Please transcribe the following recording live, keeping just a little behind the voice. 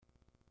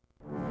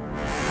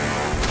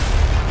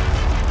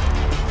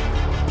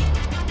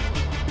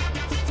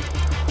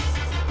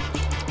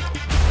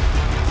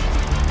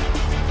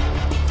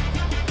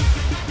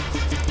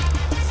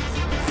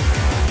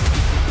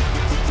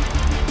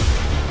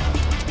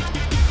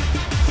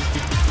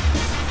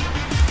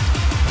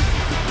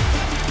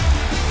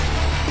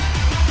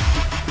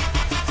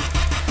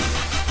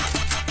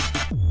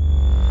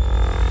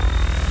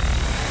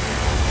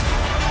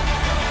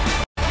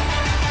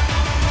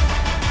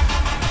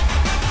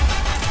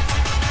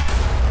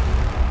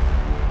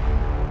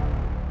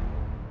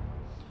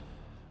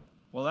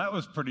that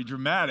was pretty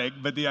dramatic,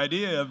 but the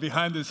idea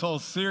behind this whole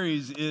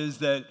series is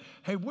that,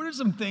 hey, what are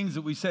some things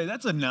that we say,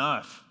 that's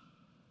enough?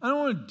 I don't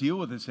want to deal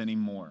with this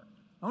anymore.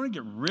 I want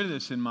to get rid of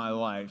this in my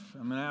life.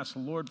 I'm going to ask the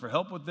Lord for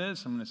help with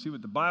this. I'm going to see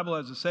what the Bible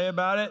has to say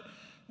about it,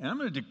 and I'm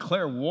going to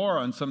declare war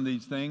on some of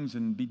these things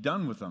and be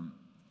done with them.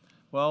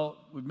 Well,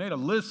 we've made a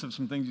list of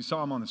some things. You saw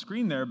them on the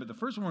screen there, but the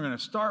first one we're going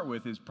to start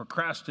with is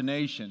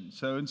procrastination.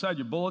 So inside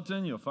your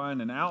bulletin, you'll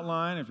find an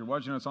outline. If you're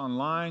watching us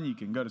online, you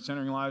can go to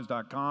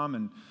centeringlives.com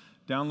and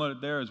download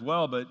it there as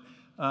well. But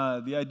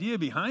the idea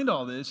behind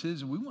all this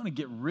is we want to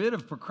get rid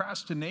of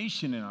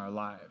procrastination in our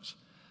lives.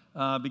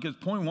 Because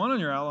point 1 on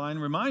your outline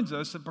reminds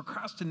us that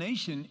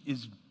procrastination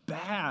is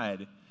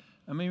bad.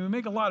 I mean, we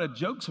make a lot of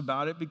jokes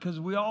about it because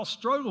we all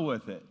struggle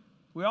with it.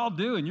 We all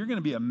do, and you're going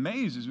to be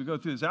amazed as we go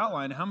through this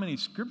outline how many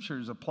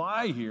scriptures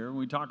apply here when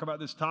we talk about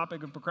this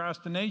topic of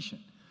procrastination.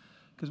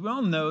 Because we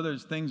all know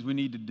there's things we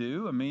need to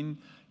do. I mean,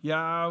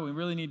 yeah, we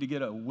really need to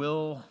get a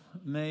will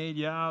made.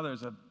 Yeah,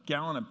 there's a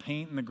gallon of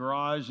paint in the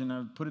garage, and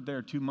I put it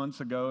there 2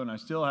 months ago, and I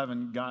still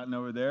haven't gotten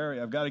over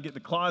there. I've got to get the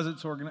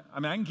closets organized. I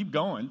mean, I can keep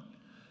going.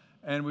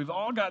 And we've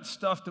all got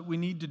stuff that we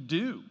need to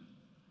do.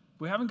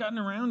 We haven't gotten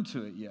around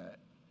to it yet.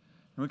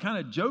 And we kind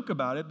of joke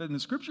about it, but in the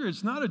scripture,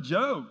 it's not a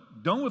joke.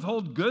 Don't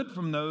withhold good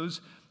from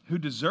those who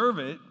deserve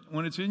it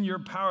when it's in your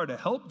power to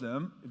help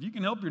them. If you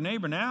can help your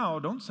neighbor now,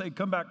 don't say,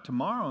 come back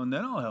tomorrow and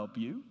then I'll help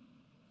you.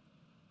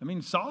 I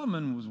mean,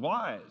 Solomon was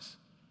wise,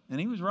 and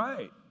he was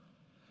right.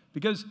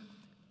 Because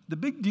the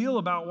big deal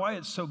about why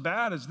it's so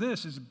bad is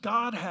this, is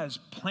God has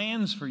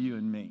plans for you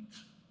and me.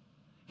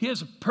 He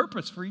has a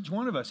purpose for each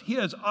one of us. He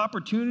has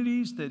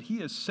opportunities that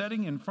he is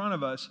setting in front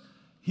of us.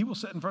 He will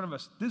set in front of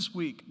us this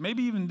week,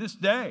 maybe even this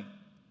day.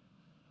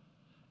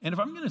 And if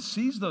I'm going to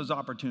seize those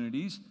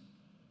opportunities,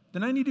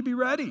 then I need to be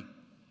ready.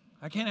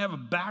 I can't have a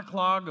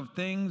backlog of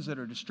things that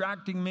are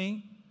distracting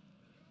me.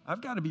 I've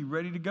got to be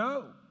ready to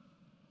go.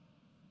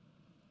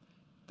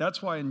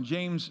 That's why in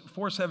James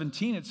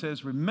 4:17 it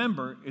says,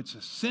 remember, it's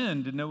a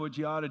sin to know what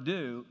you ought to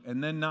do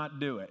and then not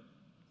do it.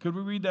 Could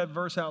we read that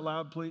verse out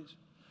loud, please?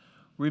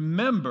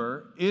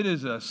 Remember, it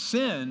is a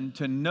sin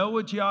to know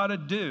what you ought to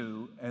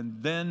do and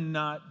then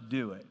not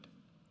do it.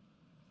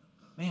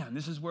 Man,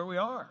 this is where we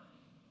are.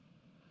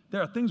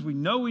 There are things we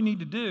know we need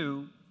to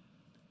do,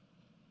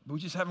 but we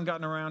just haven't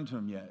gotten around to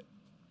them yet.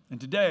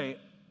 And today,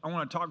 I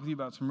want to talk with you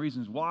about some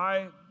reasons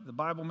why the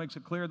Bible makes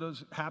it clear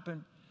those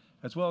happen,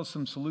 as well as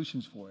some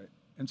solutions for it.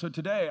 And so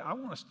today, I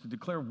want us to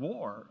declare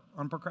war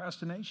on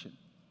procrastination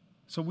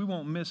so we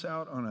won't miss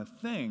out on a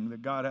thing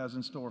that God has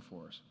in store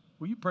for us.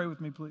 Will you pray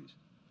with me, please?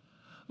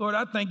 Lord,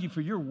 I thank you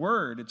for your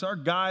word. It's our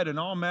guide in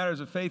all matters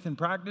of faith and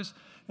practice.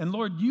 And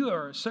Lord, you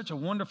are such a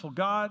wonderful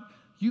God.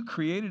 You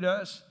created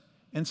us.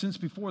 And since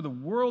before the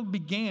world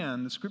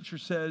began, the scripture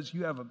says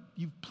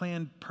you've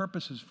planned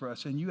purposes for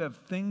us and you have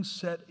things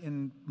set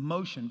in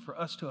motion for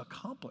us to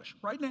accomplish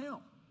right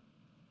now.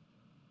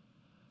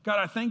 God,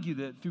 I thank you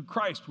that through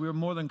Christ we are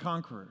more than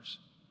conquerors.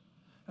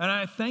 And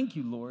I thank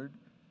you, Lord,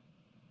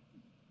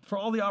 for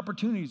all the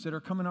opportunities that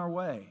are coming our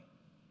way.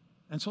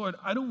 And so, Lord,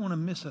 I don't want to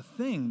miss a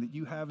thing that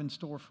you have in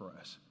store for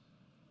us.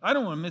 I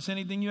don't want to miss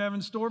anything you have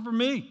in store for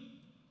me.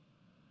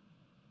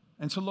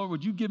 And so, Lord,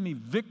 would you give me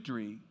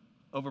victory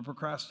over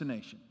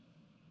procrastination?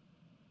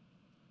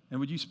 And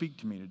would you speak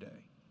to me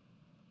today?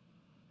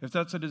 If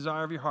that's a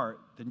desire of your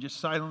heart, then just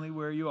silently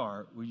where you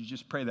are, would you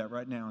just pray that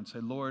right now and say,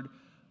 Lord,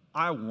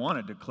 I want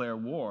to declare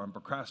war on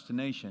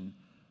procrastination.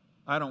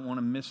 I don't want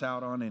to miss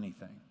out on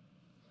anything.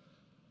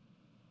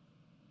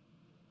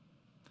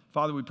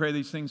 Father, we pray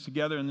these things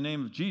together in the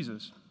name of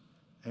Jesus.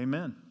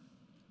 Amen.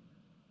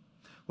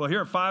 Well,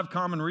 here are 5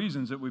 common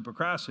reasons that we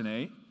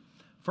procrastinate.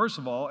 First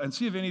of all, and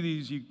see if any of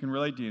these you can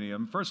relate to any of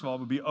them. First of all,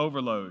 would be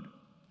overload.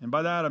 And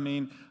by that, I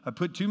mean, I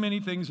put too many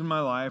things in my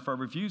life. I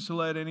refuse to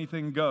let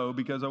anything go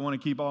because I want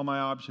to keep all my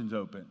options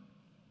open.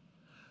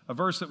 A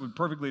verse that would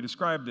perfectly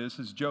describe this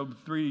is Job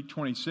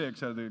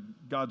 3:26 out of the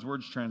God's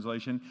Words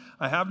translation.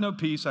 I have no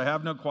peace, I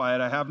have no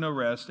quiet, I have no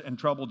rest, and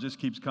trouble just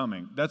keeps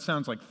coming. That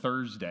sounds like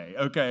Thursday,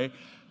 okay?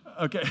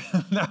 Okay,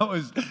 that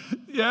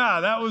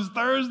was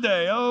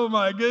Thursday. Oh,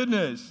 my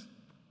goodness.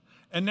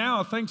 And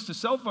now, thanks to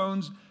cell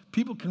phones,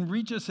 people can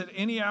reach us at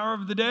any hour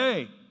of the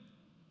day.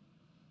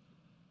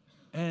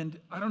 And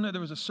I don't know, there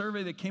was a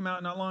survey that came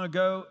out not long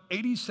ago.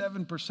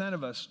 87%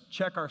 of us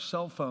check our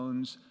cell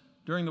phones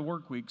during the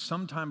work week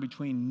sometime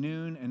between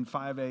noon and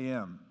 5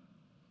 a.m.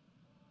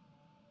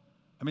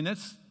 I mean,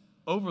 that's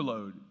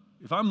overload.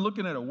 If I'm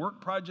looking at a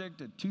work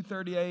project at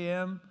 2:30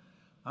 a.m.,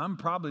 I'm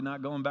probably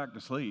not going back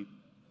to sleep.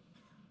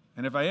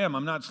 And if I am,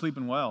 I'm not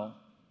sleeping well.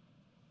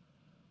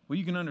 Well,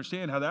 you can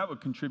understand how that would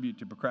contribute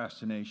to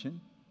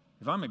procrastination.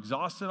 If I'm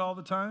exhausted all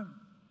the time,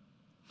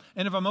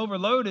 and if I'm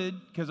overloaded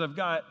because I've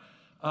got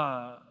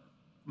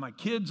my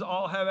kids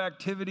all have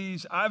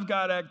activities, I've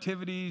got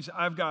activities,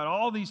 I've got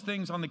all these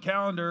things on the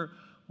calendar,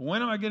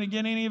 when am I going to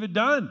get any of it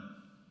done?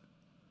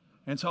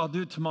 And so I'll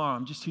do it tomorrow.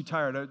 I'm just too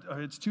tired.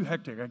 It's too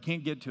hectic. I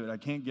can't get to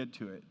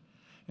it.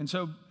 And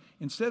so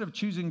instead of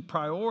choosing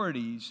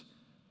priorities,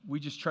 we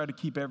just try to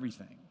keep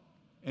everything.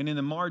 And in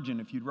the margin,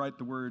 if you'd write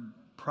the word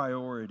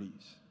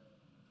priorities.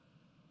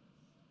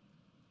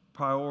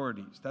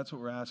 Priorities. That's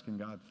what we're asking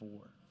God for.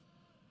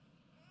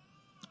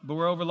 But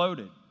we're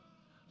overloaded.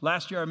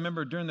 Last year, I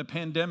remember during the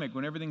pandemic,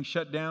 when everything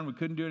shut down, we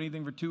couldn't do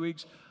anything for 2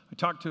 weeks. I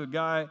talked to a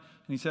guy, and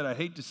he said, I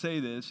hate to say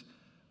this,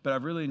 but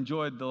I've really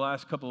enjoyed the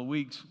last couple of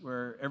weeks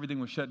where everything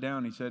was shut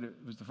down. He said it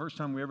was the first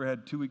time we ever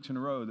had 2 weeks in a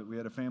row that we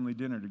had a family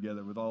dinner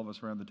together with all of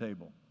us around the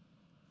table.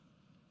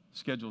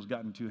 Schedule's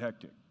gotten too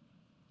hectic.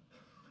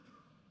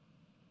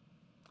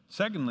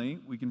 Secondly,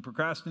 we can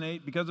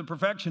procrastinate because of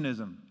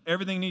perfectionism.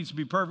 Everything needs to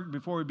be perfect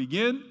before we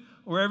begin,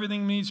 or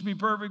everything needs to be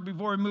perfect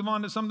before we move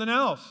on to something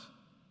else.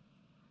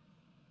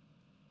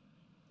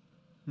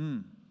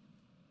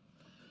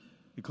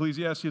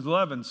 Ecclesiastes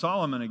 11,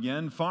 Solomon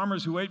again,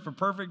 farmers who wait for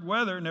perfect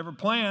weather never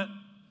plant.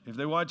 If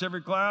they watch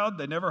every cloud,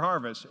 they never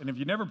harvest. And if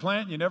you never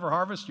plant, you never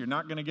harvest, you're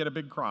not going to get a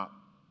big crop.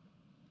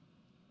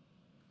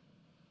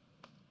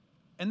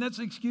 And that's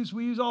the excuse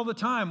we use all the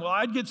time. Well,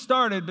 I'd get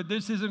started, but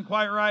this isn't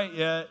quite right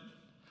yet.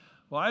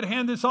 Well, I'd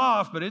hand this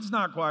off, but it's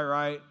not quite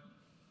right.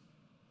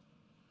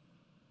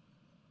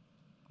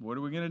 What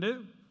are we going to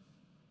do?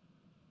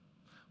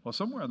 Well,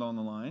 somewhere along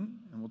the line,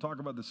 and we'll talk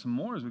about this some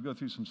more as we go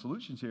through some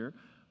solutions here,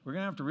 we're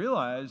going to have to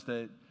realize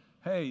that,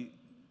 hey,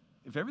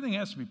 if everything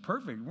has to be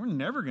perfect, we're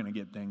never going to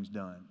get things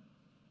done.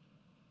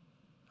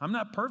 I'm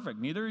not perfect,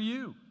 neither are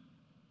you.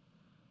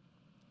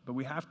 But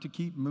we have to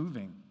keep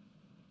moving.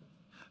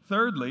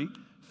 Thirdly,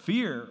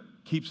 fear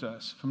keeps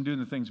us from doing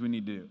the things we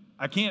need to do.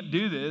 I can't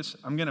do this.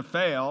 I'm going to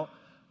fail,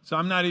 so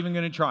I'm not even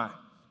going to try.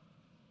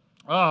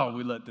 Oh,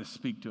 we let this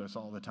speak to us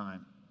all the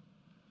time.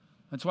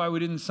 That's why we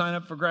didn't sign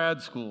up for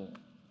grad school.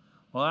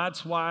 Well,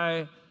 that's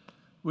why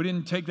we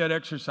didn't take that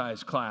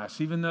exercise class,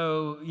 even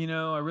though,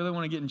 I really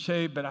want to get in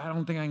shape, but I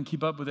don't think I can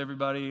keep up with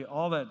everybody,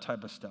 all that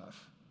type of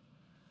stuff.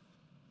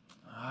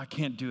 I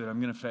can't do it. I'm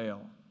going to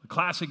fail. The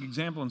classic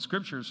example in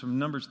Scripture is from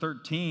Numbers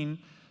 13.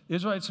 The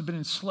Israelites have been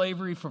in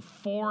slavery for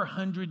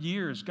 400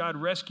 years. God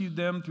rescued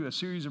them through a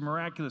series of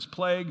miraculous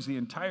plagues. The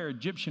entire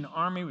Egyptian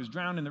army was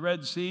drowned in the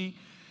Red Sea.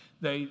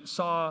 They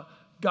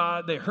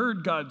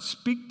heard God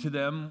speak to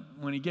them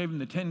when he gave them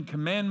the 10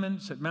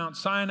 Commandments at Mount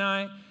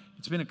Sinai.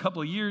 It's been a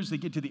couple of years. They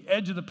get to the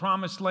edge of the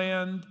promised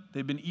land.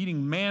 They've been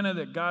eating manna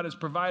that God has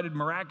provided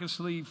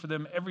miraculously for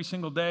them every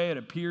single day. It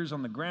appears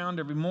on the ground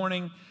every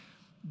morning.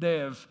 They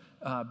have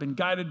been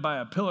guided by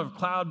a pillar of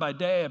cloud by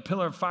day, a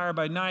pillar of fire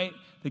by night.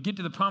 They get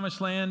to the promised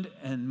land,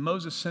 and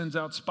Moses sends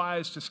out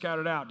spies to scout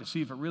it out to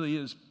see if it really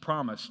is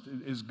promised,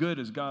 as good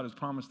as God has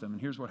promised them. And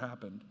here's what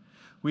happened.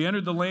 We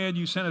entered the land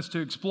you sent us to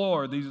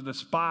explore. These are the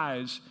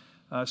spies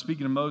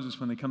speaking to Moses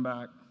when they come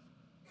back.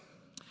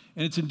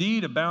 And it's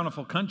indeed a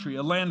bountiful country,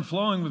 a land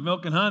flowing with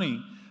milk and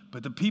honey.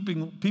 But the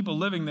people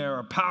living there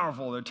are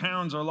powerful. Their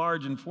towns are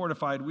large and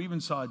fortified. We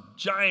even saw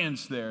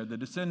giants there, the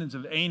descendants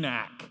of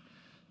Anak.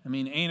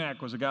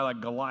 Anak was a guy like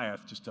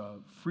Goliath, just a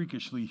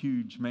freakishly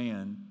huge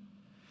man.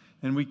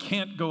 And we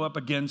can't go up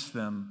against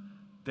them.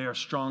 They are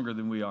stronger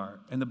than we are.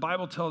 And the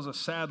Bible tells us,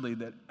 sadly,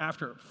 that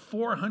after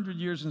 400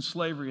 years in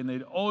slavery, and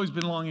they'd always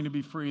been longing to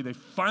be free, they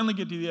finally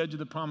get to the edge of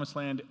the promised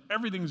land.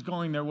 Everything's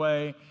going their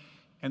way,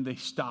 and they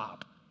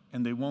stop.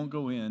 And they won't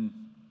go in,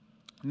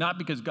 not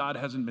because God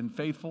hasn't been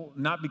faithful,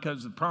 not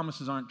because the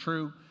promises aren't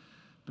true,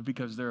 but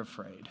because they're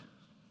afraid.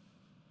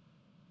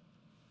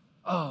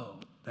 Oh,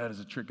 that is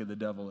a trick of the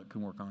devil that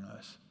can work on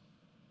us.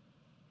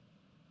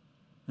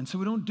 And so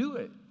we don't do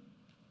it.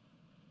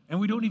 And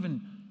we don't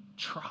even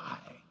try.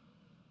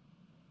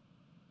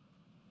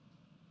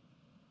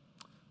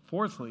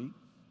 Fourthly,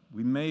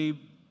 we may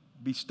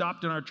be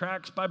stopped in our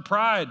tracks by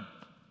pride.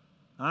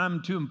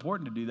 I'm too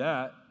important to do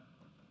that.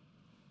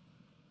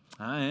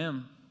 I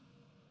am.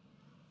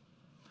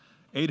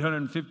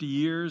 850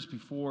 years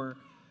before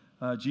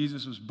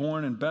Jesus was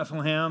born in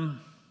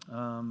Bethlehem,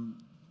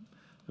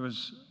 there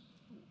was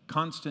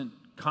constant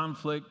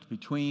conflict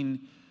between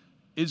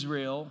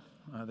Israel,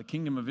 the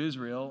kingdom of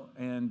Israel,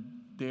 and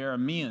the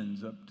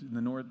Arameans up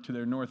to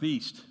their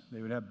northeast.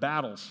 They would have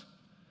battles.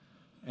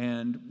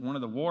 And one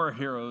of the war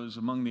heroes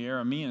among the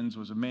Arameans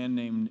was a man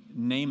named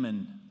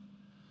Naaman.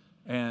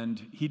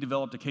 And he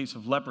developed a case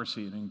of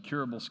leprosy, an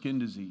incurable skin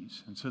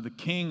disease. And so the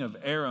king of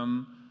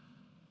Aram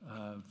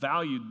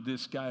valued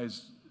this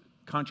guy's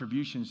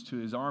contributions to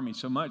his army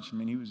so much.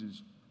 He was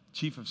his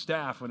chief of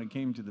staff when it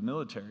came to the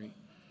military.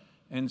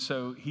 And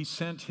so he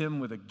sent him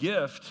with a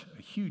gift,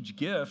 a huge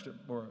gift,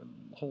 or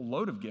a whole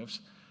load of gifts,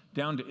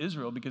 down to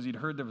Israel because he'd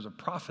heard there was a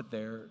prophet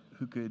there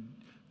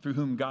through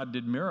whom God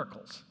did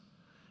miracles.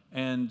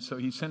 And so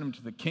he sent him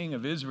to the king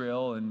of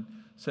Israel and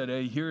said,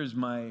 hey, here is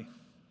my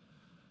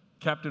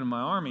captain of my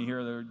army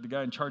here, the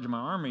guy in charge of my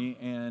army,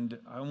 and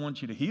I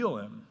want you to heal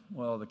him.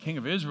 Well, the king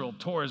of Israel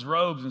tore his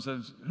robes and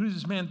says, who does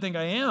this man think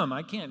I am?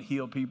 I can't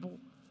heal people.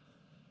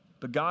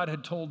 But God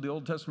had told the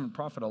Old Testament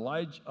prophet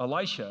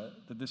Elisha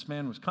that this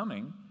man was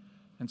coming,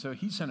 and so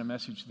he sent a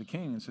message to the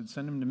king and said,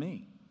 send him to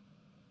me.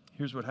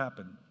 Here's what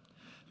happened.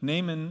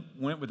 Naaman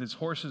went with his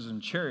horses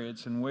and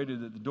chariots and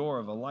waited at the door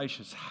of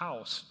Elisha's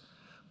house.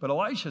 But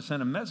Elisha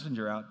sent a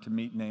messenger out to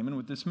meet Naaman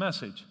with this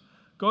message.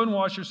 Go and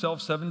wash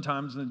yourself 7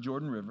 times in the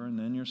Jordan River, and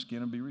then your skin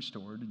will be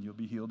restored, and you'll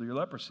be healed of your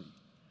leprosy."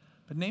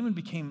 But Naaman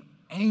became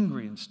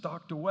angry and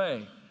stalked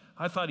away.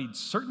 "I thought he'd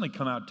certainly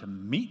come out to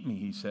meet me,"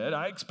 he said.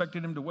 "I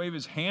expected him to wave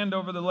his hand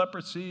over the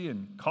leprosy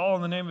and call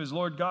on the name of his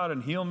Lord God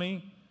and heal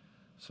me."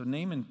 So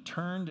Naaman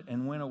turned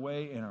and went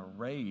away in a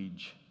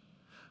rage.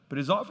 But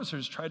his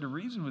officers tried to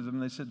reason with him.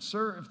 They said,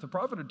 "Sir, if the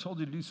prophet had told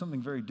you to do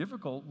something very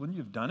difficult, wouldn't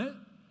you have done it?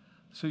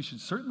 So you should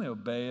certainly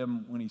obey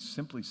him when he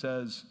simply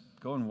says,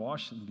 'Go and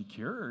wash and be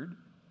cured.'"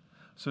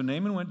 So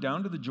Naaman went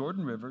down to the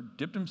Jordan River,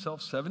 dipped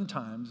himself 7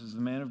 times as the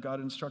man of God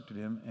instructed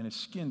him, and his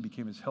skin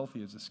became as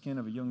healthy as the skin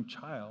of a young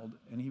child,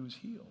 and he was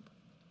healed.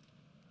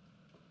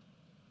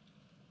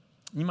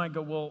 You might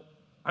go, "Well,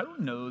 I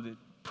don't know that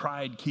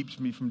pride keeps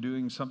me from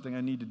doing something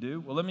I need to do."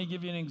 Well, let me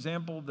give you an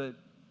example that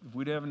if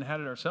we haven't had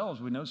it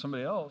ourselves, we know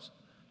somebody else.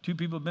 2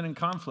 people have been in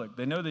conflict.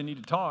 They know they need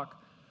to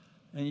talk,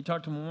 and you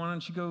talk to them, "Why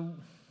don't you go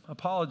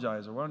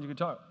apologize, or why don't you go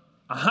talk?"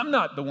 I'm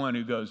not the one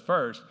who goes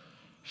first.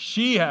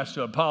 She has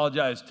to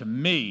apologize to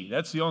me.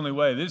 That's the only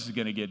way this is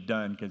going to get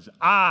done, because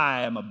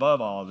I am above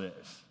all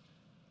this.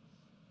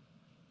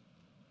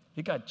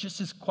 It got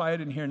just as quiet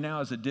in here now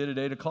as it did at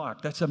 8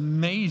 o'clock. That's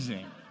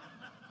amazing.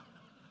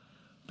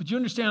 But you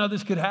understand how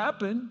this could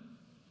happen?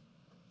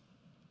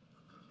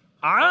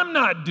 I'm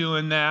not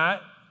doing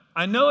that.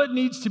 I know it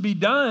needs to be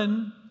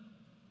done,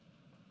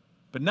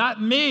 but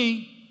not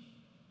me.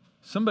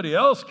 Somebody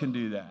else can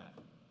do that.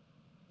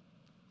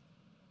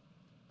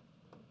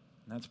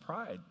 And that's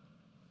pride.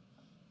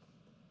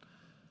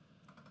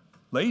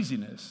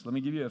 Laziness. Let me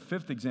give you a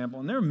 5th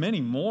example, and there are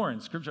many more in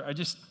Scripture. I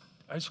just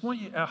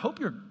want you, I hope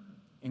you're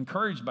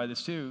encouraged by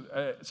this too.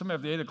 Somebody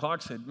after 8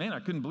 o'clock said, "Man, I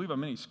couldn't believe how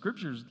many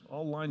Scriptures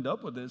all lined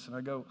up with this." And I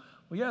go,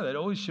 well, yeah, that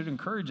always should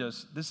encourage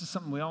us. This is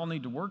something we all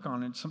need to work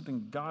on. It's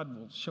something God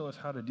will show us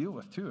how to deal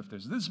with too. If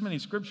there's this many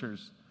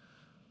Scriptures,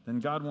 then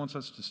God wants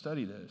us to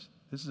study this.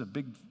 This is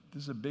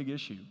a big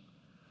issue.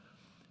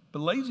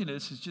 But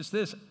laziness is just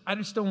this. I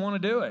just don't want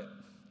to do it.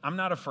 I'm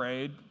not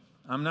afraid.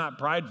 I'm not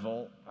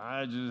prideful.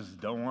 I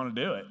just don't want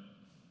to do it.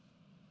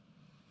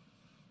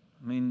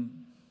 I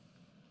mean,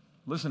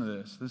 listen to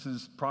this. This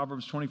is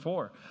Proverbs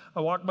 24. "I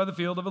walked by the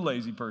field of a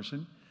lazy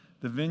person,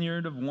 the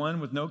vineyard of one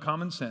with no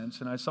common sense,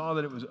 and I saw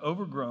that it was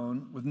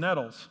overgrown with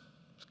nettles.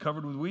 It was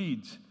covered with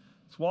weeds.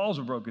 Its walls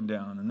were broken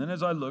down. And then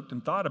as I looked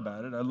and thought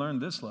about it, I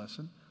learned this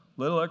lesson.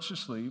 Little extra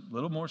sleep,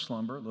 little more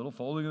slumber, little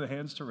folding of the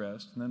hands to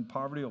rest, and then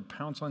poverty will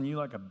pounce on you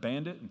like a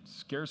bandit, and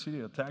scarcity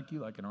will attack you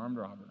like an armed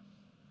robber."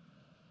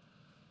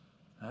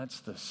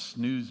 That's the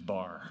snooze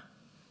bar.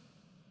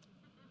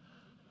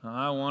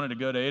 I wanted to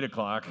go to 8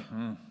 o'clock.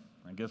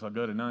 I guess I'll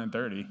go to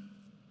 9:30.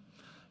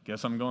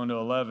 Guess I'm going to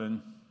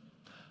 11.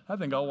 I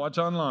think I'll watch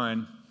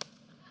online.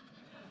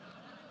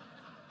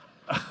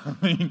 I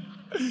mean,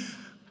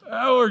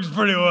 that works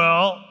pretty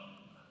well.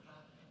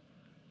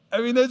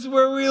 I mean, that's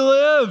where we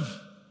live.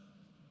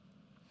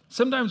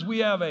 Sometimes we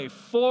have a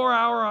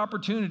 4-hour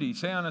opportunity,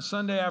 say on a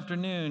Sunday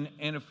afternoon,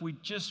 and if we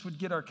just would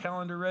get our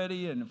calendar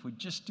ready and if we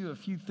just do a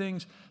few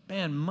things,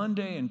 man,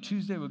 Monday and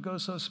Tuesday would go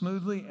so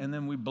smoothly, and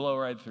then we blow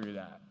right through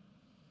that.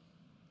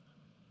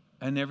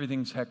 And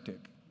everything's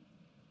hectic.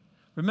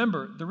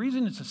 Remember, the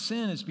reason it's a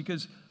sin is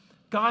because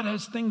God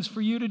has things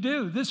for you to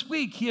do. This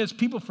week, He has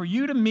people for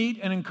you to meet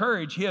and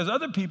encourage. He has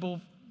other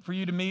people for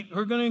you to meet who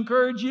are going to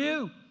encourage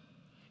you.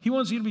 He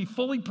wants you to be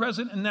fully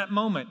present in that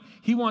moment.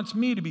 He wants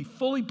me to be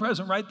fully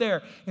present right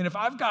there. And if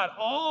I've got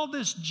all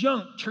this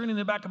junk churning in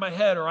the back of my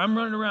head, or I'm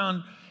running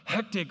around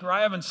hectic, or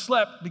I haven't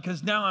slept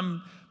because now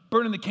I'm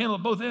burning the candle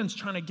at both ends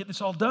trying to get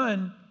this all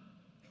done,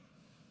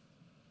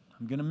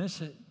 I'm going to miss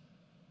it.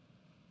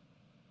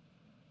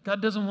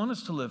 God doesn't want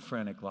us to live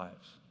frantic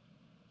lives.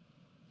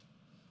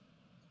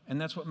 And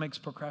that's what makes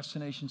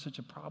procrastination such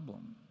a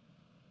problem.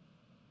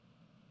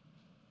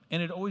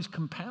 And it always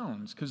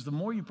compounds, because the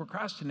more you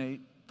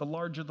procrastinate, the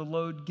larger the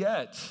load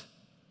gets.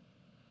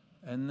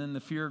 And then the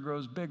fear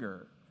grows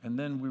bigger. And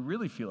then we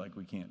really feel like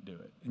we can't do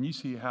it. And you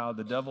see how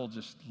the devil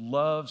just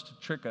loves to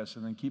trick us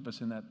and then keep us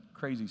in that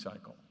crazy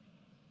cycle.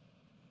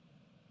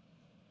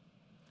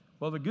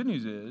 Well, the good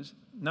news is,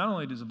 not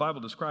only does the Bible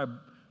describe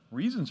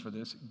reasons for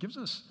this, it gives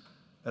us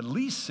at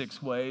least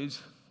 6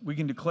 ways we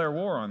can declare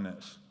war on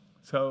this.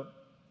 So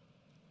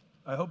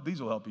I hope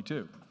these will help you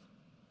too.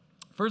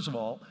 First of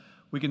all,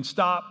 we can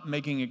stop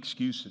making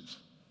excuses.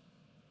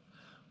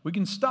 We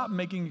can stop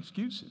making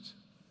excuses.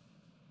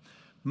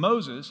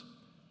 Moses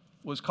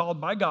was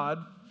called by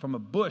God from a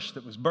bush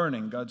that was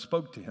burning. God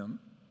spoke to him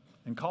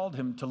and called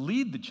him to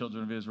lead the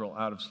children of Israel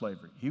out of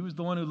slavery. He was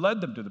the one who led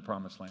them to the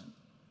promised land.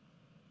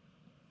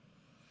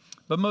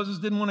 But Moses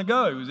didn't want to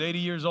go. He was 80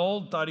 years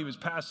old, thought he was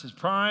past his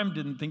prime,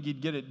 didn't think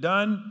he'd get it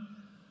done.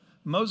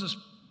 Moses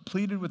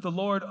pleaded with the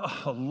Lord,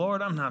 "Oh,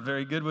 Lord, I'm not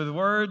very good with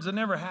words. I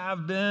never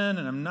have been,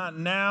 and I'm not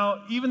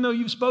now, even though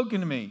you've spoken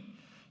to me.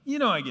 You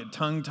know I get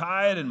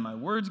tongue-tied and my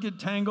words get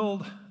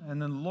tangled."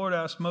 And then the Lord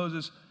asked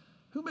Moses,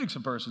 "Who makes a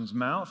person's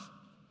mouth?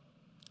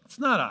 It's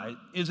not I.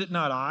 Is it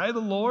not I,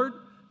 the Lord?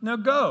 Now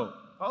go.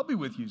 I'll be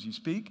with you as you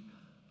speak.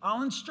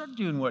 I'll instruct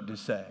you in what to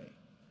say."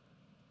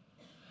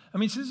 I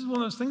mean, so this is one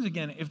of those things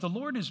again. If the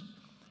Lord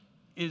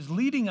is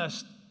leading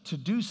us to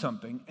do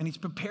something and he's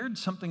prepared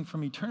something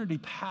from eternity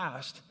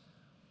past,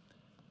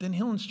 then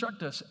he'll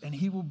instruct us and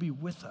he will be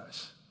with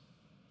us.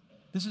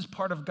 This is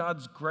part of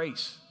God's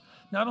grace.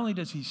 Not only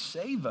does he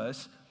save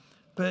us,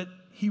 but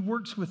he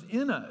works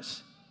within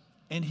us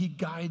and he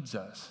guides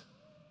us.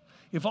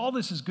 If all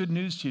this is good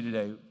news to you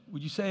today,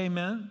 would you say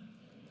amen?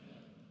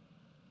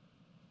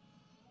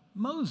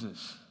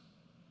 Moses.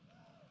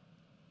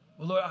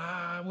 Well, Lord,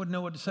 I wouldn't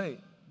know what to say.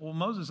 Well,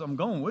 Moses, I'm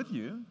going with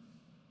you.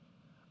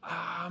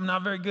 I'm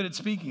not very good at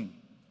speaking.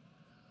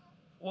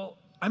 Well,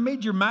 I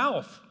made your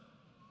mouth.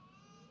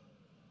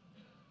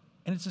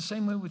 And it's the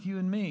same way with you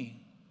and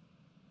me.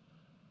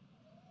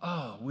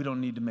 Oh, we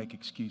don't need to make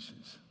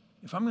excuses.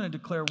 If I'm going to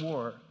declare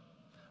war,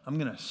 I'm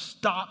going to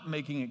stop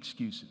making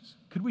excuses.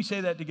 Could we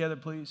say that together,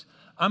 please?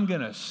 I'm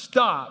going to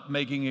stop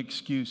making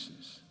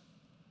excuses.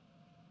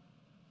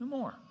 No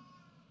more.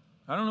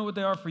 I don't know what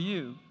they are for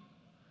you.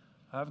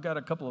 I've got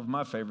a couple of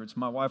my favorites.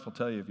 My wife will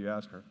tell you if you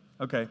ask her.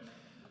 Okay.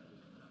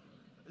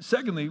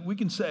 Secondly, we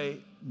can say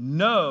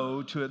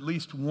no to at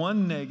least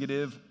one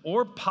negative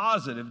or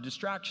positive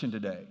distraction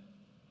today.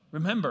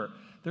 Remember,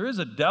 there is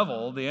a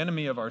devil, the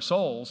enemy of our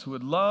souls, who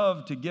would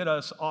love to get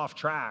us off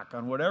track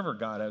on whatever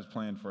God has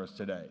planned for us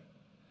today.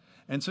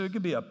 And so it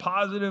could be a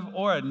positive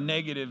or a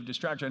negative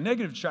distraction. A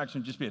negative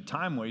distraction would just be a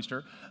time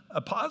waster.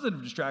 A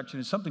positive distraction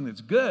is something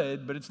that's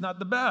good, but it's not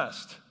the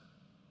best.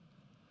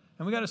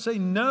 And we got to say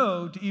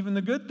no to even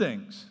the good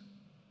things.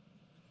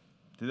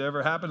 Did that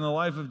ever happen in the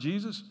life of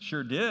Jesus?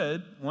 Sure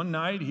did. One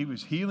night he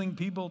was healing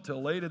people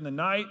till late in the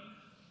night,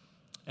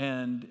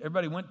 and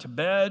everybody went to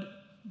bed,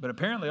 but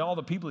apparently all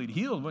the people he'd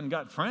healed went and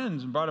got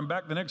friends and brought them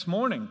back the next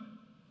morning.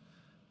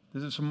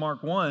 This is from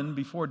Mark 1.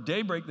 Before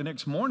daybreak the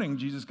next morning,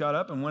 Jesus got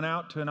up and went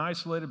out to an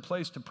isolated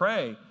place to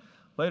pray.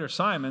 Later,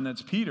 Simon,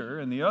 that's Peter,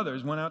 and the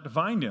others went out to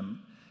find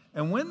him.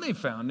 And when they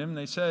found him,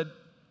 they said,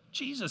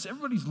 Jesus,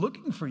 everybody's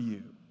looking for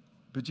you.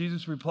 But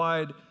Jesus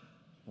replied,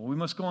 well, we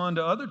must go on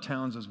to other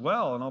towns as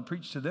well, and I'll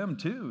preach to them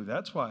too.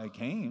 That's why I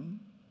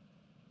came.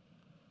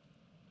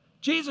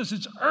 Jesus,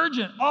 it's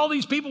urgent. All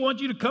these people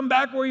want you to come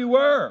back where you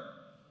were.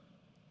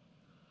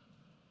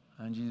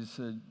 And Jesus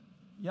said,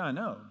 yeah, I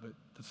know, but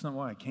that's not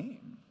why I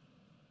came.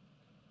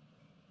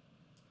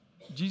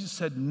 Jesus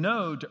said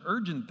no to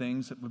urgent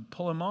things that would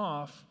pull him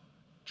off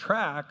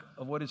track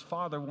of what his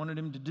Father wanted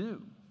him to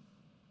do.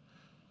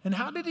 And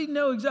how did he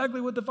know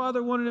exactly what the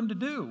Father wanted him to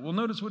do? Well,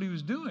 notice what he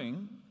was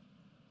doing.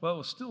 Well, it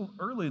was still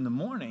early in the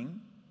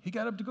morning. He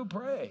got up to go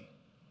pray.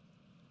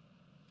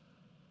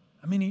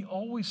 I mean, he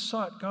always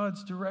sought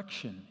God's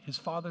direction, his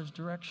Father's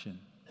direction.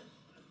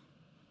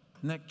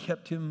 And that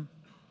kept him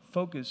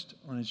focused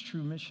on his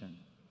true mission.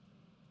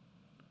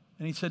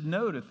 And he said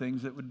no to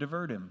things that would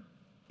divert him,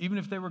 even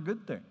if they were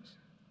good things.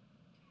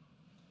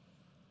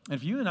 And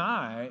if you and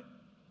I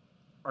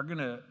are going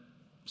to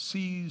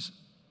seize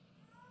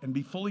and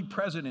be fully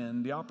present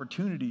in the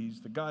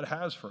opportunities that God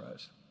has for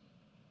us,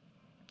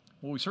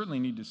 well, we certainly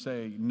need to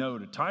say no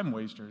to time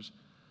wasters,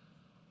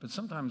 but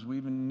sometimes we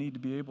even need to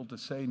be able to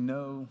say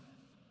no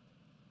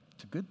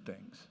to good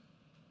things.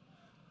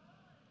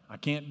 I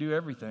can't do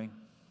everything.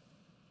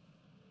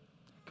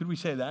 Could we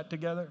say that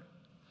together?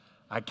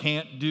 I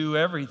can't do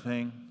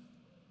everything.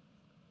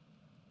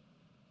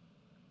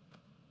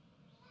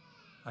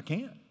 I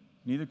can't.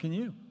 Neither can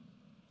you.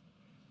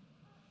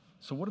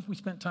 So what if we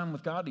spent time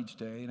with God each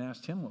day and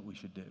asked him what we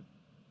should do,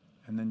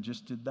 and then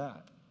just did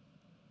that?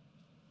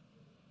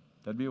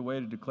 That'd be a way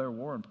to declare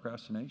war on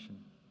procrastination.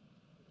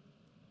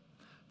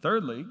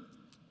 Thirdly,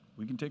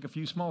 we can take a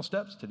few small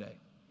steps today.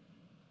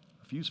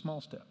 A few small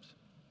steps.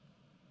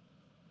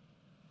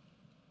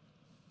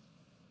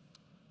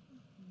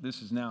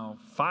 This is now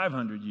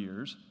 500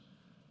 years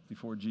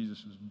before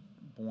Jesus was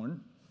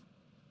born.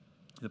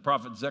 The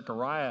prophet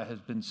Zechariah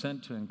has been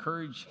sent to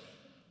encourage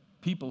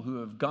people who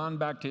have gone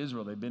back to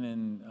Israel. They've been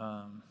in,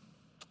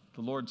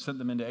 the Lord sent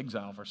them into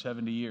exile for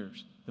 70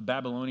 years. The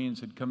Babylonians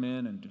had come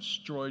in and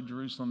destroyed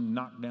Jerusalem,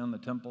 knocked down the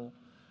temple,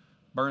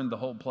 burned the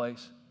whole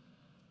place,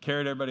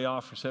 carried everybody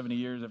off for 70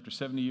 years. After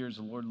 70 years,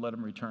 the Lord let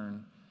them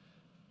return.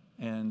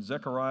 And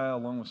Zechariah,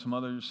 along with some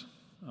others,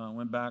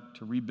 went back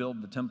to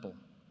rebuild the temple.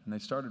 And they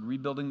started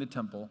rebuilding the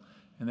temple,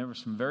 and there were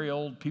some very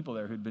old people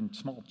there who'd been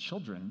small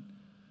children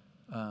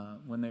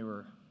when they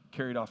were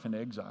carried off into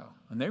exile.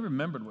 And they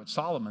remembered what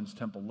Solomon's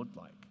temple looked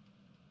like.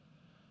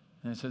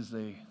 And it says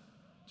they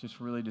just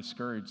really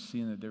discouraged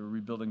seeing that they were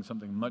rebuilding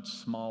something much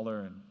smaller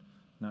and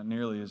not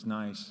nearly as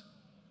nice.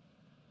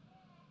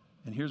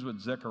 And here's what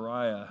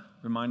Zechariah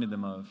reminded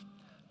them of.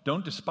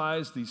 Don't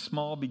despise these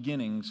small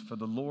beginnings, for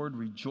the Lord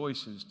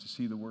rejoices to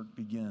see the work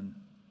begin.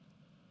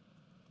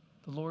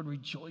 The Lord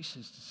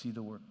rejoices to see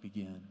the work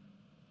begin.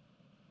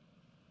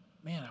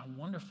 Man, how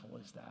wonderful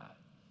is that?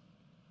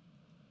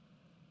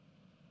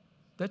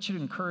 That should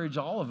encourage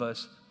all of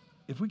us.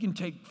 If we can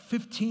take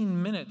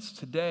 15 minutes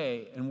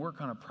today and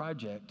work on a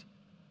project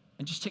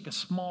and just take a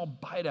small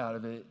bite out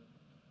of it,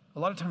 a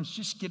lot of times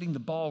just getting the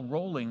ball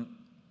rolling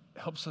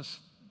helps us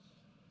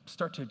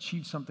start to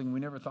achieve something we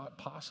never thought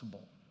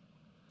possible.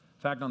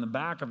 In fact, on the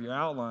back of your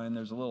outline,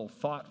 there's a little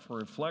thought for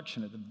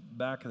reflection at the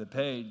back of the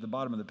page, the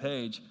bottom of the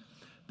page.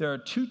 There are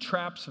 2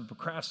 traps of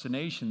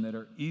procrastination that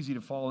are easy to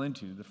fall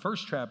into. The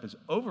first trap is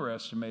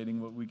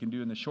overestimating what we can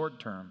do in the short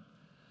term.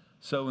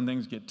 So when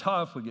things get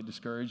tough, we get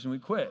discouraged and we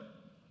quit.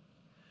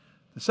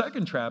 The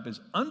second trap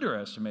is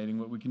underestimating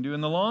what we can do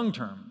in the long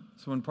term.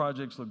 So when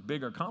projects look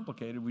big or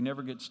complicated, we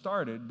never get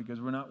started because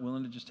we're not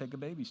willing to just take a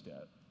baby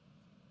step.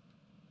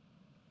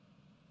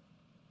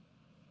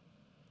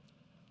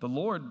 The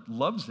Lord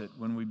loves it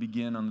when we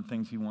begin on the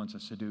things He wants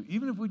us to do,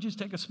 even if we just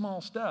take a small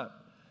step.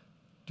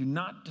 Do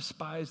not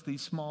despise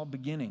these small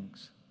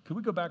beginnings. Could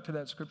we go back to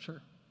that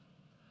scripture?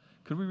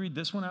 Could we read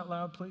this one out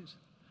loud, please?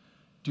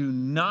 Do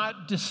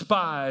not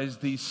despise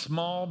these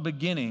small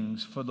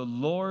beginnings, for the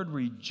Lord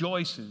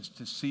rejoices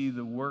to see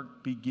the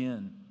work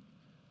begin.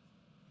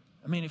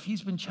 I mean, if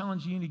He's been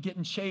challenging you to get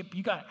in shape,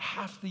 you got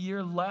half the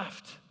year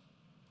left.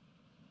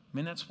 I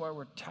mean, that's why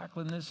we're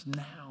tackling this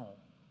now.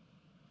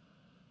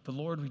 The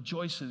Lord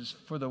rejoices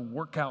for the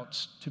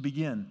workouts to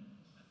begin.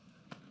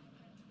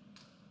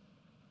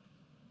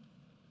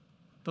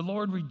 The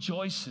Lord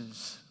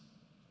rejoices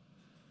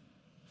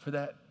for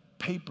that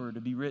paper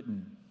to be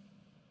written,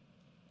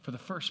 for the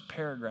first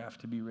paragraph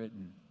to be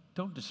written.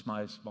 Don't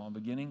despise small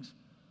beginnings.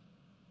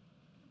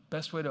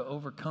 Best way to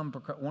overcome,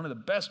 one of the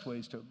best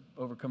ways to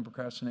overcome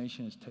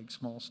procrastination is take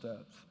small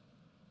steps.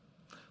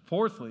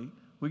 Fourthly,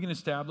 we can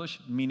establish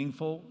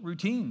meaningful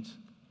routines.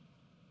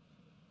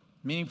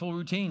 Meaningful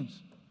routines.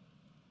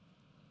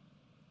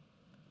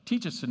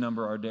 Teach us to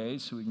number our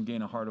days so we can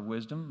gain a heart of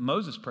wisdom.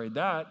 Moses prayed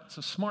that. It's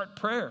a smart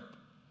prayer.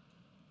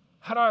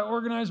 How do I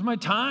organize my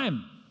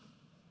time?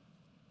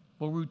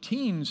 Well,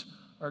 routines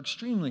are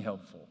extremely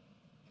helpful.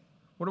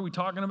 What are we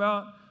talking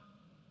about?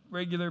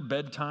 Regular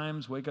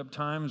bedtimes, wake-up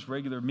times,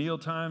 regular meal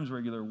times,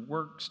 regular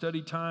work,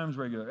 study times,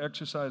 regular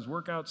exercise,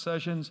 workout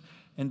sessions,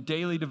 and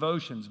daily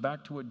devotions,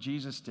 back to what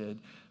Jesus did,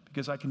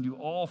 because I can do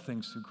all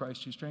things through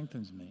Christ who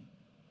strengthens me.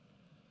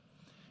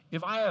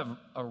 If I have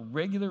a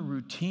regular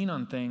routine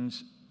on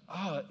things,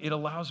 it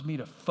allows me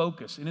to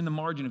focus. And in the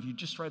margin, if you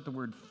just write the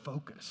word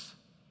focus,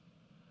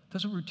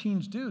 that's what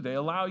routines do. They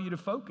allow you to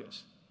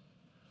focus.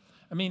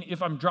 I mean,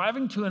 if I'm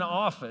driving to an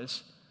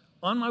office,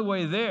 on my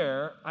way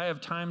there, I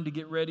have time to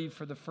get ready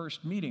for the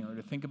first meeting or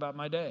to think about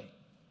my day.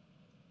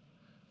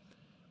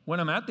 When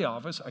I'm at the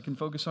office, I can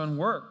focus on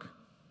work.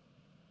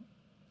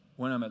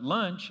 When I'm at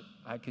lunch,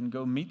 I can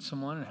go meet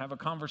someone and have a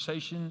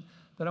conversation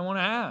that I want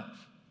to have.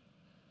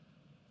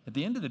 At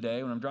the end of the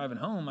day, when I'm driving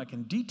home, I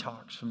can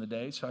detox from the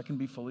day so I can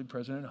be fully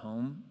present at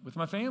home with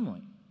my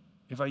family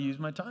if I use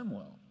my time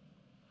well.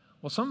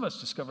 Well, some of us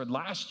discovered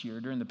last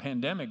year during the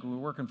pandemic, we were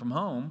working from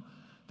home,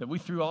 that we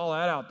threw all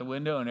that out the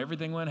window and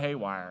everything went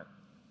haywire.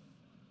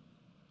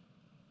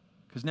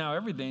 Because now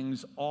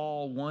everything's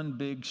all one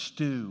big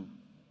stew.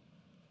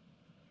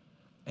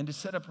 And to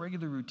set up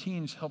regular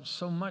routines helps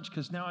so much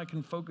because now I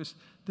can focus.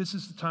 This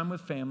is the time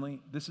with family.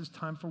 This is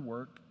time for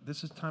work.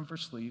 This is time for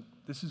sleep.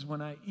 This is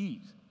when I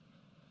eat.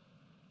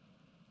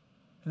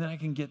 And then I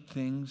can get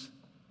things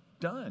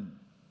done.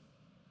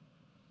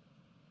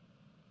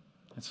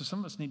 And so some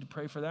of us need to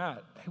pray for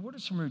that. Hey, what are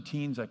some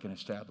routines I can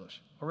establish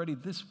already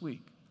this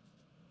week?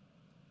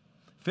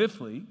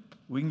 Fifthly,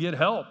 we can get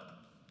help,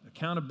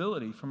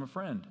 accountability from a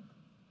friend.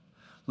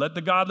 Let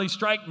the godly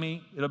strike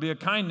me. It'll be a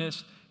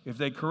kindness. If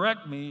they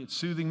correct me, it's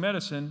soothing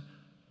medicine.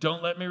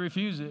 Don't let me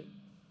refuse it.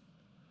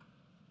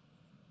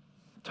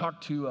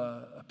 Talked to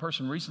a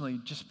person recently,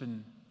 just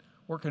been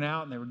working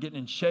out, and they were getting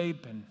in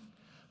shape, and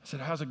I said,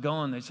 how's it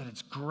going? They said,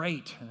 it's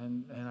great.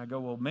 And I go,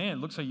 well, man,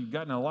 it looks like you've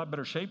gotten in a lot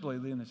better shape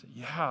lately. And they said,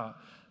 yeah,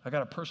 I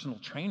got a personal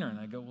trainer. And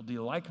I go, well, do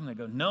you like him? They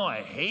go, no,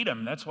 I hate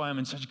him. That's why I'm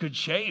in such good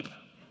shape.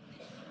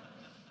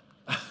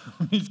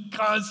 He's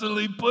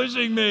constantly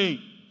pushing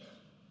me.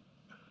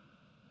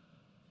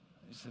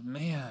 He said,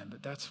 man,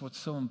 but that's what's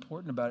so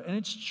important about it. And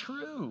it's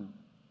true.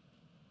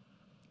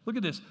 Look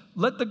at this.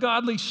 Let the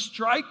godly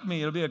strike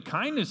me. It'll be a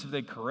kindness if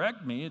they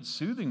correct me. It's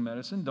soothing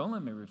medicine. Don't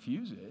let me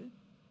refuse it.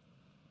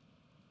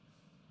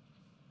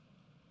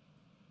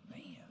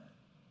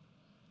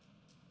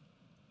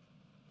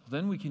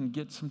 Then we can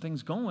get some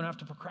things going. We don't have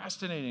to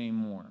procrastinate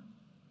anymore.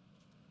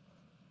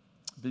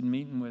 I've been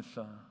meeting with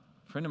a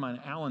friend of mine,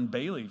 Alan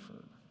Bailey, for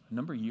a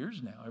number of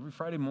years now. Every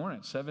Friday morning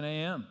at 7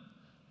 a.m.,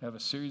 we have a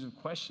series of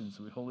questions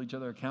that we hold each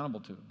other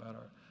accountable to about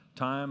our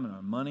time and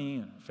our money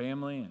and our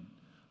family and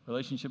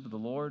relationship with the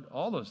Lord,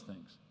 all those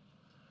things.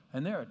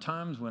 And there are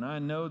times when I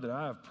know that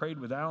I have prayed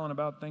with Alan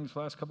about things for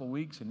the last couple of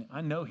weeks, and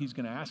I know he's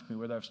going to ask me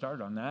whether I've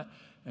started on that.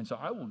 And so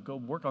I will go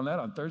work on that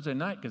on Thursday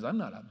night because I'm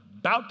not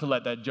about to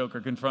let that joker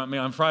confront me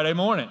on Friday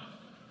morning.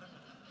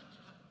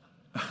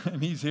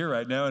 And he's here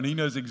right now, and he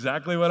knows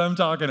exactly what I'm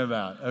talking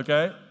about,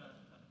 okay?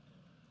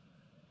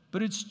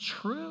 But it's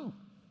true.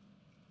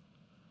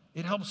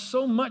 It helps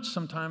so much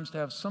sometimes to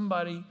have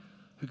somebody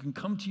who can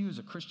come to you as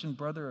a Christian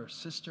brother or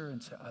sister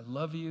and say, I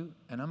love you,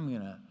 and I'm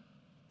going to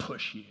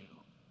push you.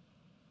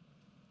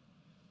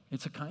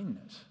 It's a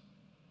kindness.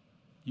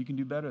 You can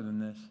do better than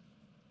this.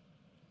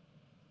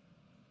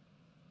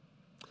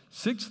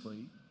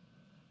 Sixthly,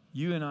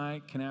 you and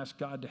I can ask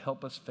God to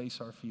help us face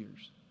our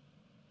fears.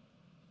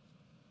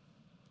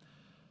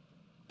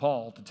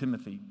 Paul to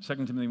Timothy,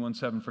 2 Timothy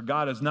 1:7, for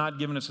God has not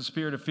given us a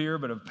spirit of fear,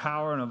 but of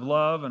power and of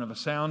love and of a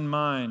sound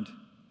mind. Can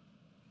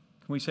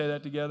we say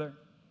that together?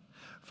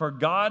 For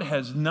God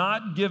has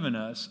not given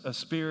us a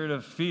spirit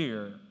of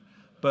fear,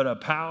 but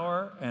of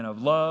power and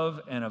of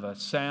love and of a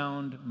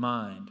sound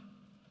mind.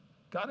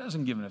 God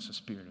hasn't given us a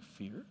spirit of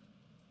fear.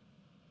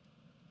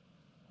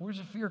 Where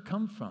does the fear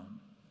come from?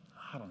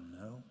 I don't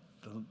know.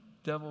 The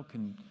devil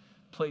can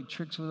play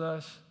tricks with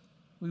us.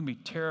 We can be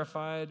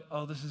terrified.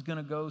 Oh, this is going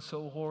to go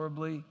so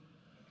horribly. And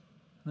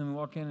then we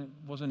walk in, it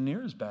wasn't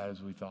near as bad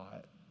as we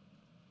thought.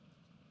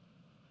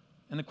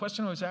 And the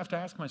question I always have to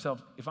ask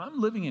myself, if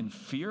I'm living in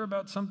fear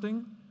about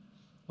something,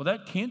 well,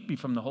 that can't be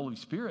from the Holy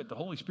Spirit. The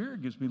Holy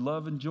Spirit gives me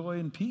love and joy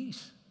and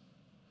peace,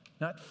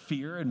 not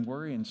fear and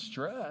worry and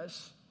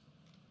stress.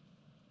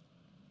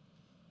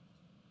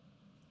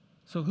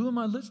 So who am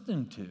I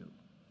listening to?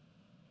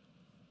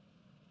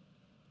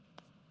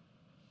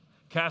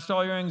 Cast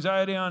all your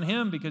anxiety on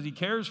him because he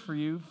cares for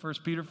you,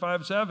 1 Peter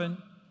 5:7.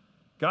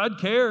 God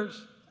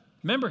cares.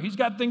 Remember, he's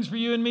got things for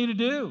you and me to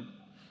do.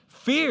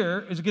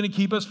 Fear is going to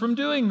keep us from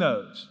doing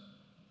those.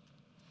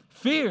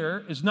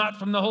 Fear is not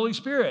from the Holy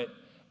Spirit.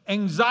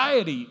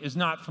 Anxiety is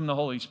not from the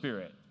Holy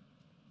Spirit.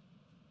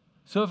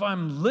 So if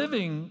I'm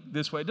living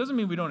this way, it doesn't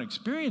mean we don't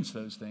experience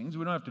those things.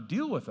 We don't have to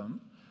deal with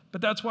them. But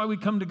that's why we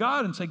come to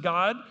God and say,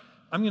 God,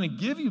 I'm going to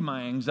give you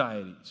my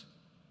anxieties.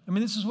 I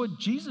mean, this is what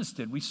Jesus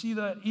did. We see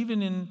that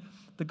even in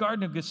the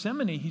Garden of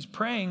Gethsemane. He's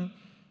praying, and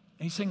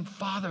he's saying,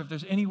 Father, if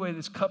there's any way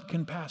this cup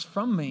can pass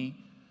from me,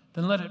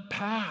 then let it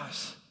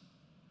pass.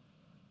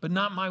 But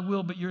not my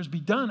will, but yours be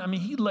done. I mean,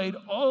 he laid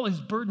all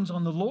his burdens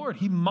on the Lord.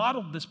 He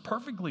modeled this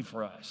perfectly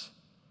for us.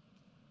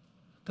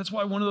 That's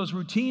why one of those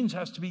routines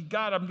has to be,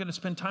 God, I'm going to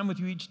spend time with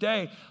you each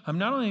day. I'm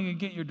not only going to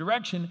get your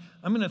direction,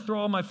 I'm going to throw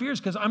all my fears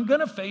because I'm going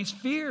to face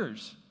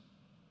fears.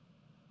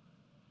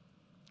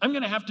 I'm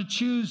going to have to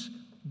choose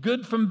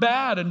good from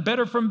bad and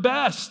better from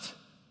best.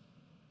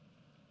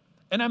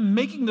 And I'm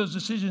making those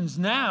decisions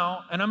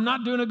now, and I'm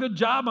not doing a good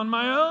job on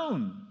my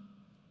own.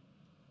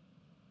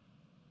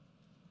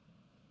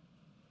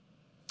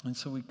 And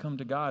so we come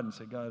to God and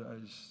say, God, I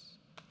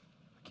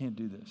can't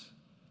do this.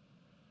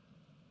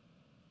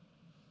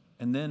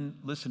 And then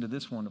listen to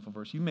this wonderful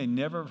verse. You may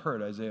never have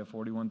heard Isaiah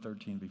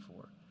 41:13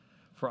 before.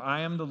 For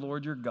I am the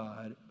Lord your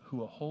God who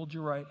will hold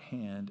your right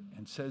hand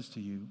and says to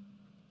you,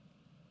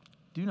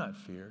 do not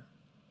fear.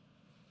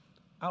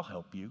 I'll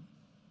help you.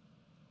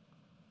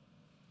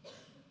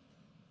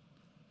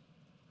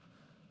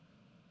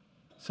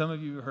 Some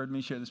of you have heard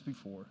me share this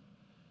before.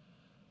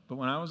 But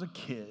when I was a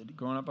kid,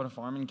 growing up on a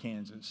farm in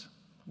Kansas,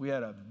 we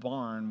had a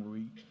barn where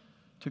we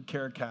took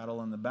care of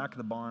cattle. In the back of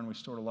the barn, we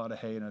stored a lot of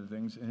hay and other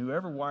things. And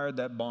whoever wired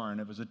that barn,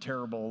 it was a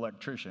terrible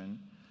electrician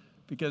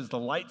because the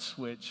light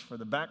switch for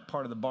the back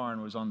part of the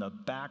barn was on the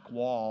back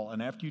wall.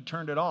 And after you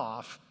turned it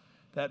off,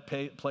 that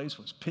place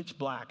was pitch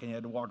black and you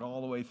had to walk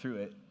all the way through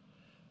it.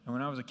 And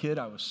when I was a kid,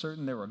 I was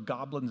certain there were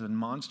goblins and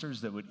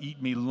monsters that would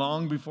eat me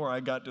long before I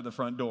got to the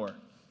front door.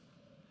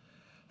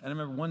 And I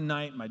remember one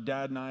night, my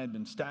dad and I had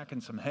been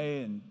stacking some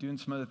hay and doing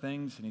some other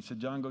things. And he said,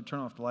 John, go turn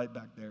off the light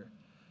back there.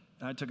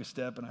 And I took a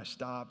step and I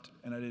stopped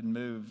and I didn't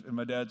move. And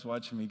my dad's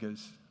watching me. He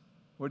goes,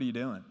 what are you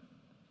doing?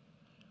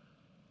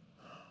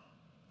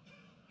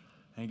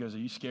 And he goes, are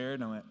you scared?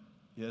 And I went,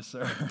 yes,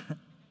 sir.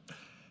 He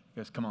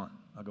goes, come on,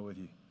 I'll go with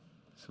you.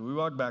 So we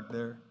walk back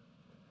there.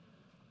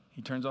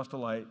 He turns off the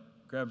light,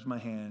 grabs my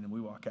hand, and we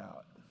walk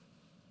out.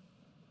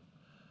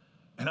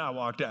 And I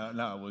walked out,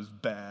 and I was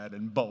bad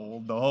and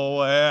bold the whole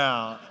way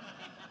out.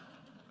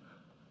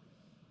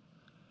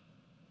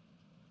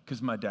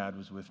 Because my dad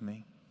was with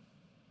me.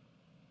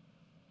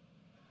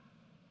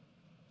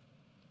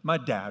 My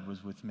dad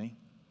was with me.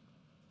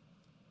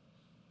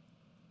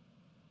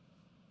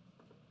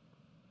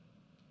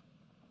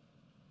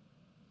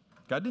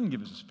 God didn't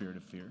give us a spirit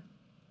of fear.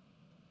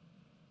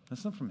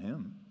 That's not from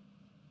him.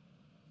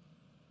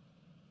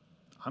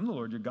 I'm the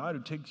Lord your God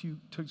who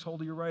takes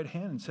hold of your right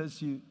hand and says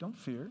to you, don't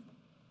fear.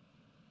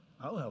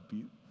 I'll help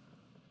you.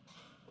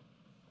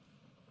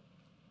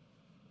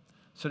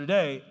 So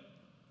today,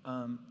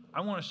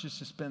 I want us just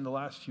to spend the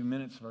last few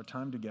minutes of our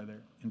time together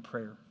in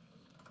prayer.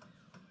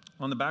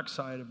 On the back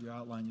side of your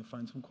outline, you'll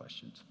find some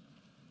questions.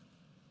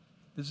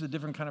 This is a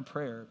different kind of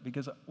prayer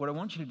because what I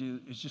want you to do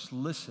is just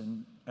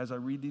listen as I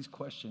read these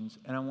questions,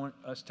 and I want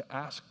us to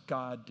ask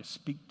God to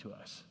speak to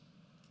us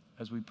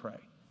as we pray.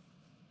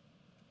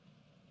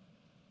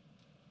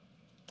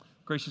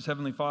 Gracious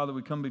Heavenly Father,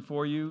 we come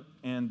before you,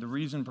 and the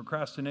reason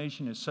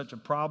procrastination is such a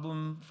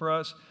problem for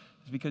us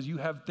is because you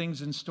have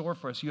things in store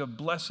for us. You have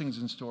blessings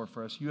in store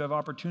for us. You have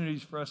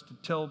opportunities for us to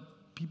tell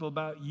people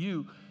about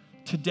you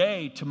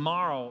today,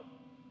 tomorrow,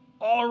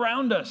 all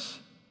around us.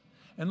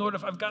 And Lord,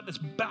 if I've got this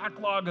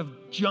backlog of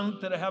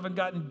junk that I haven't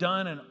gotten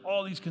done and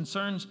all these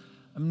concerns,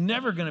 I'm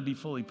never going to be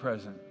fully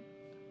present.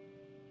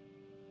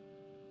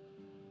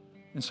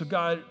 And so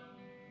God,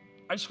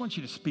 I just want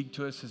you to speak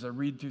to us as I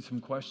read through some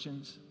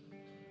questions.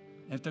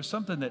 And if there's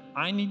something that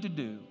I need to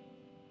do,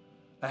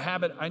 a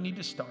habit I need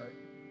to start,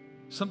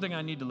 something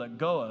I need to let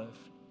go of,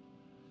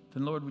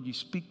 then Lord, would you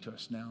speak to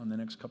us now in the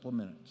next couple of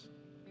minutes?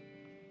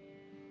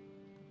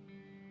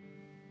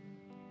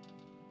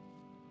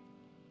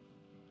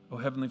 Oh,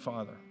 Heavenly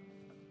Father,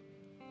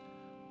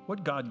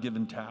 what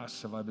God-given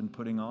tasks have I been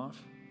putting off?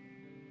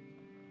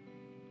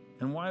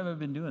 And why have I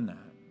been doing that?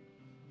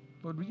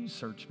 Lord, will you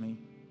search me?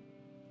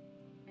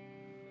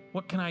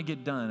 What can I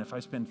get done if I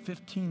spend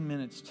 15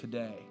 minutes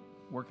today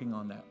working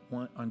on that,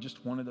 on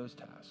just one of those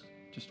tasks?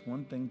 Just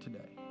one thing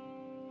today.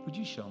 Would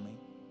you show me?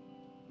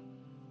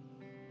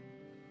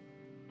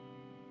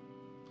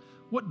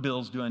 What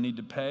bills do I need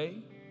to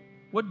pay?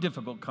 What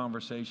difficult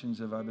conversations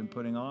have I been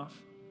putting off?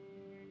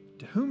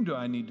 To whom do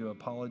I need to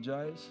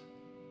apologize?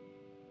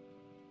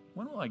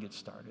 When will I get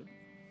started?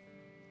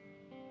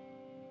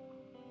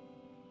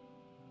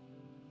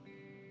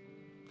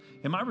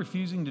 Am I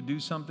refusing to do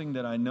something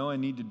that I know I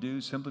need to do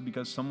simply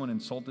because someone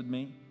insulted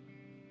me?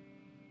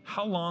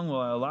 How long will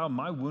I allow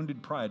my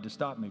wounded pride to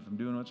stop me from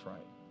doing what's right?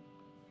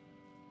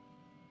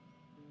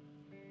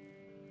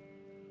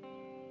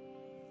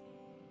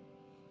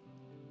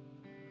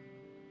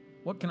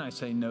 What can I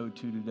say no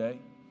to today?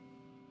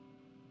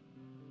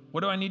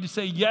 What do I need to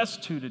say yes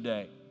to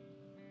today?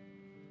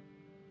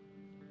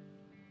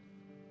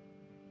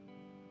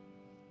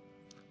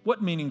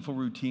 What meaningful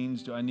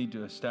routines do I need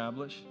to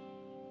establish?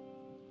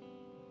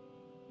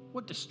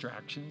 What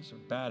distractions or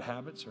bad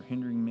habits are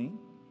hindering me?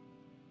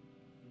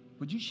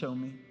 Would you show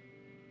me?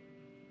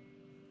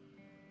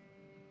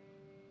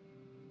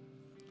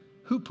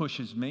 Who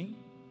pushes me?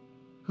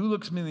 Who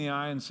looks me in the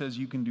eye and says,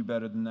 you can do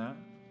better than that?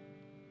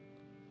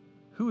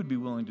 Who would be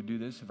willing to do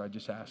this if I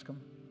just ask them?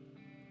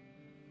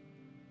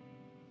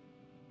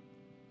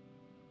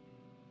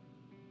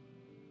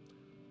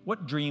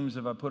 What dreams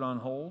have I put on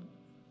hold?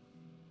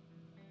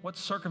 What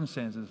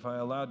circumstances have I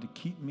allowed to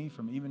keep me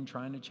from even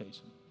trying to chase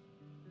them?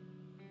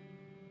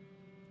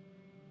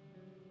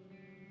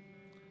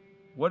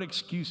 What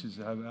excuses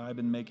have I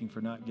been making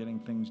for not getting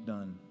things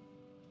done?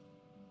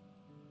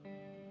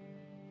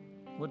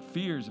 What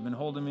fears have been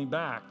holding me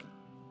back?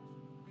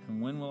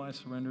 And when will I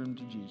surrender them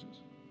to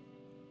Jesus?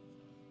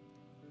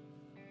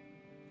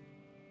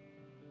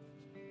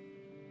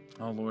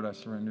 Oh, Lord, I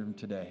surrender them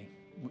today.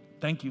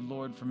 Thank you,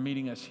 Lord, for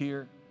meeting us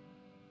here.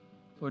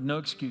 Lord, no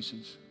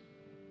excuses.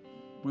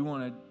 We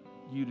want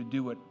you to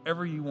do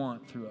whatever you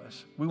want through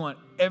us. We want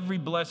every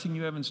blessing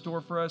you have in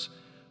store for us.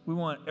 We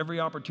want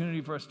every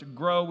opportunity for us to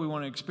grow. We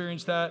want to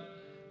experience that.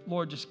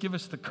 Lord, just give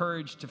us the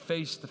courage to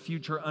face the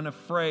future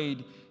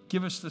unafraid.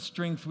 Give us the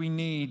strength we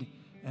need.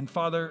 And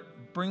Father,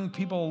 bring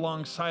people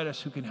alongside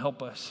us who can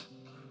help us.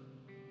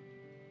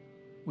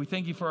 We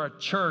thank you for our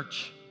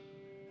church.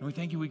 And we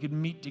thank you we could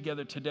meet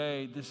together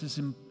today. This is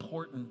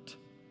important.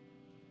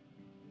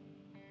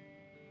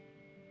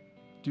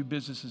 Do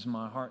business in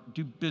my heart.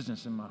 Do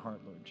business in my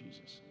heart, Lord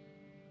Jesus.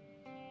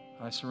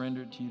 I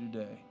surrender it to you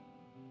today.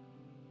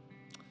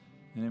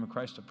 In the name of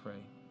Christ I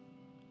pray.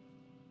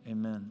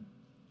 Amen.